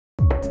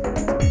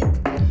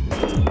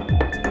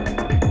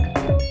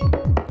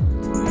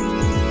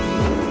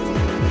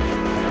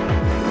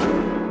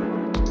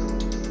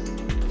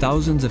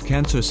Thousands of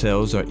cancer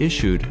cells are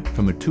issued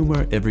from a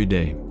tumor every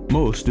day.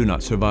 Most do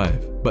not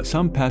survive, but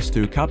some pass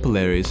through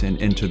capillaries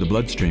and enter the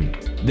bloodstream.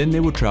 Then they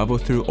will travel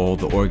through all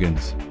the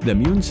organs. The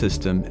immune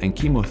system and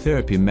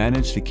chemotherapy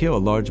manage to kill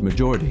a large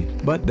majority,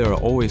 but there are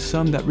always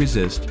some that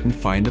resist and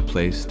find a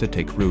place to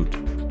take root.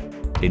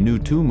 A new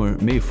tumor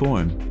may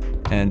form,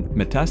 and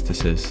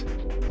metastasis,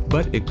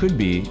 but it could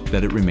be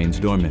that it remains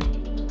dormant.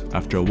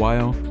 After a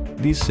while,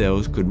 these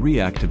cells could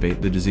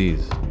reactivate the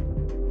disease.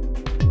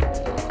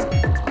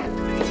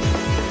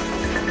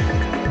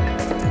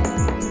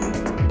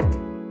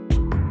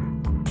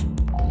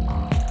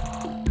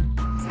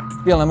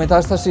 Bien, la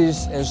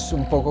metástasis es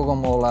un poco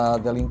como la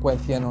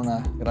delincuencia en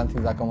una gran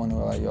ciudad como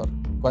Nueva York.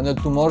 Cuando el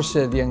tumor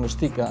se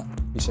diagnostica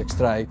y se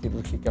extrae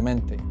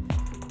quirúrgicamente,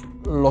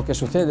 lo que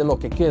sucede, lo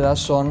que queda,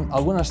 son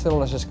algunas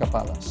células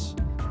escapadas,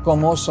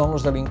 como son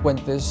los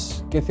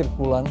delincuentes que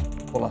circulan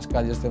por las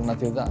calles de una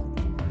ciudad.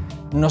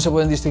 No se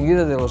pueden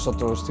distinguir de los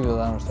otros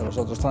ciudadanos, de los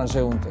otros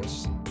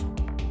transeúntes.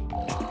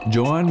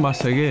 Joan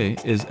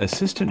Massagué is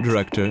Assistant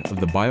Director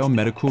of the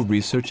Biomedical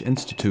Research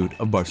Institute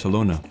of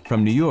Barcelona.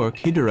 From New York,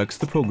 he directs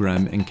the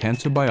program in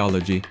cancer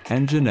biology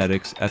and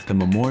genetics at the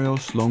Memorial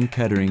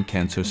Sloan-Kettering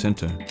Cancer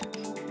Center.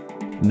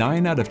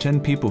 9 out of 10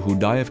 people who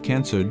die of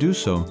cancer do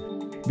so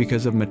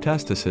because of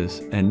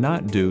metastasis and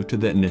not due to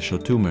the initial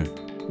tumor.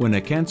 When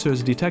a cancer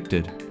is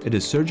detected, it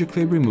is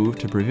surgically removed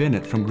to prevent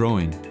it from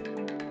growing.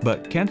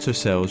 But cancer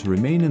cells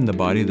remain in the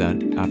body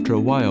that, after a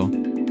while,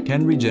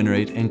 can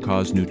regenerate and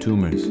cause new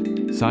tumors.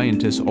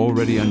 Scientists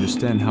already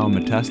understand how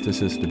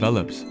metastasis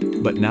develops,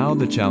 but now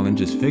the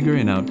challenge is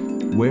figuring out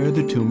where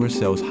the tumor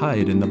cells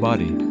hide in the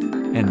body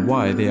and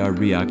why they are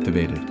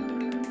reactivated.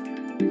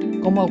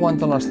 ¿Cómo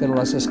aguantan las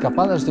células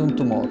escapadas de un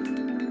tumor?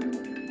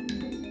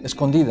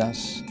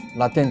 Escondidas,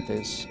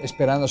 latentes,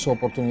 esperando su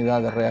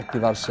oportunidad de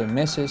reactivarse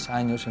meses,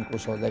 años,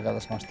 incluso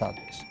décadas más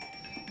tarde.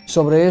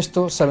 Sobre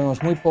esto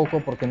sabemos muy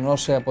poco porque no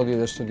se ha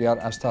podido estudiar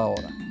hasta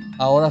ahora.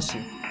 Ahora sí,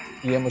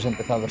 y hemos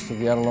empezado a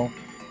estudiarlo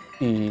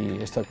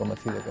y estoy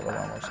convencido que lo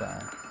vamos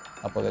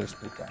a poder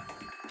explicar.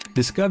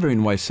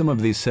 Discovering why some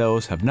of these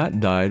cells have not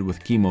died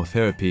with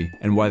chemotherapy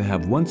and why they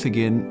have once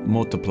again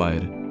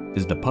multiplied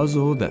is the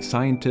puzzle that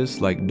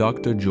scientists like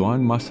Dr.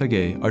 Joan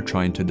Massagué are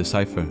trying to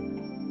decipher.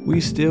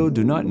 We still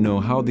do not know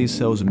how these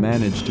cells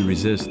manage to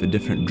resist the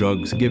different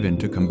drugs given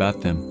to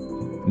combat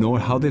them, nor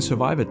how they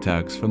survive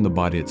attacks from the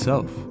body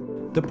itself.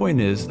 The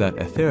point is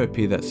that a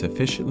therapy that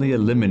sufficiently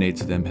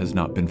eliminates them has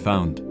not been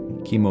found.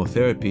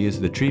 Chemotherapy is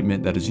the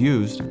treatment that is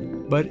used,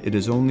 but it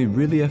is only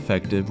really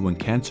effective when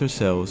cancer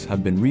cells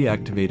have been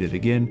reactivated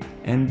again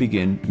and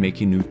begin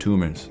making new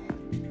tumors.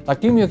 La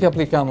quimio que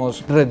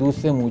aplicamos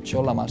reduce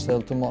mucho la masa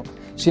del tumor.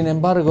 Sin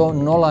embargo,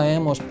 no la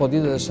hemos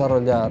podido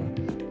desarrollar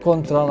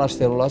contra las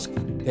células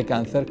de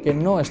cáncer que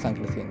no están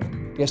creciendo,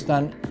 que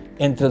están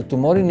entre el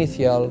tumor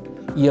inicial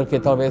y el que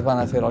tal vez van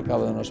a hacer al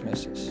cabo de unos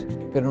meses,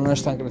 pero no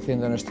están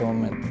creciendo en este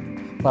momento.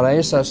 Para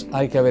esas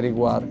hay que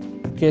averiguar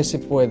qué se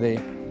puede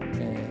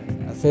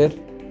hacer,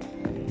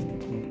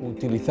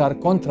 utilizar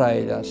contra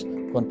ellas,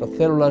 contra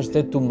células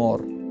de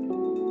tumor,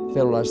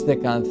 células de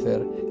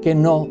cáncer que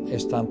no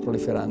están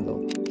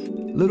proliferando.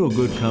 Little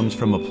good comes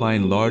from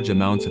applying large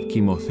amounts of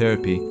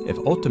chemotherapy if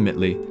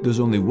ultimately there's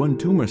only one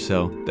tumor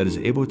cell that is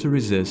able to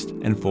resist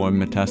and form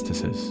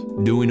metastasis.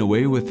 Doing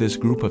away with this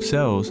group of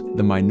cells,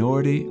 the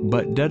minority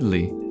but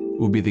deadly,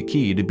 will be the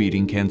key to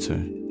beating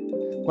cancer.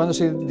 Cuando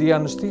se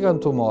diagnostica un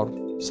tumor,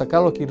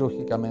 sacarlo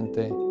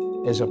quirúrgicamente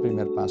es el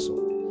primer paso.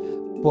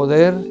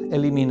 Poder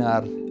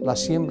eliminar la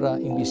siembra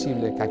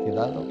invisible que ha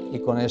quedado y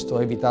con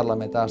esto evitar la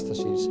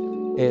metástasis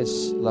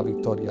es la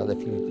victoria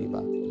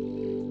definitiva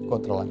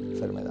contra la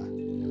enfermedad.